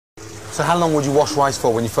So how long would you wash rice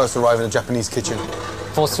for when you first arrive in a Japanese kitchen?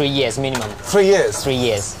 For 3 years minimum. 3 years? 3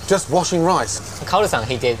 years. Just washing rice? Kaoru-san,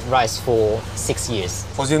 he did rice for 6 years.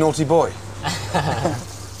 Was he a naughty boy?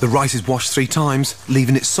 The rice is washed 3 times,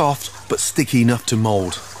 leaving it soft but sticky enough to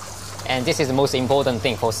mould. And this is the most important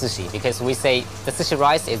thing for sushi, because we say the sushi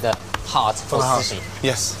rice is the heart for sushi.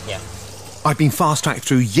 Yes. Yeah. I've been fast-tracked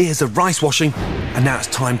through years of rice washing, and now it's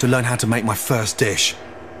time to learn how to make my first dish.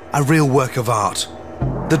 A real work of art.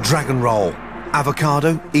 The dragon roll.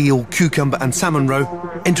 Avocado, eel, cucumber and salmon roe,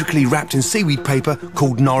 intricately wrapped in seaweed paper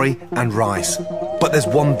called nori and rice. But there's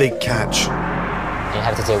one big catch. You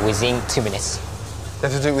have to do it within 2 minutes. You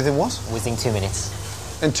have to do it within what? Within 2 minutes.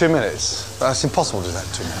 In 2 minutes? That's impossible to do that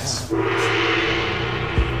in 2 minutes.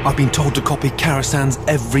 I've been told to copy Kara-san's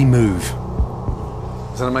every move.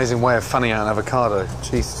 It's an amazing way of fanning out an avocado.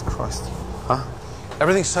 Jesus Christ. Huh?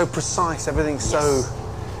 Everything's so precise, everything's so...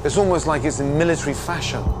 It's almost like it's in military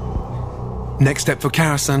fashion. Next step for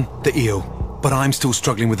Kara-san, the eel. But I'm still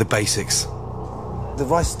struggling with the basics. The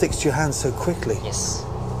rice sticks to your hands so quickly. Yes.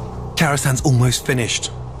 Kara-san's almost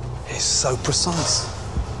finished. It's so precise.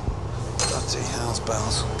 Bloody hell's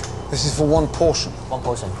bells. This is for one portion. One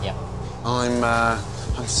portion, yeah. I'm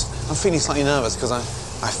feeling slightly nervous because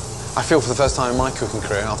I feel for the first time in my cooking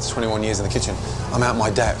career, after 21 years in the kitchen, I'm out my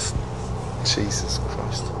depth. Jesus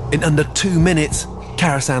Christ. In under 2 minutes,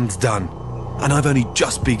 Kara-san's done. And I've only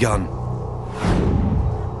just begun.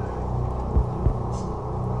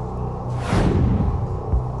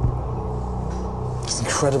 It's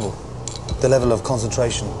incredible. The level of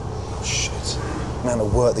concentration. Oh, shit. The amount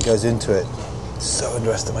of work that goes into it. So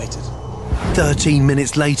underestimated. 13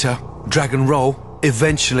 minutes later, dragon roll,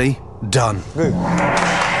 eventually done. Good.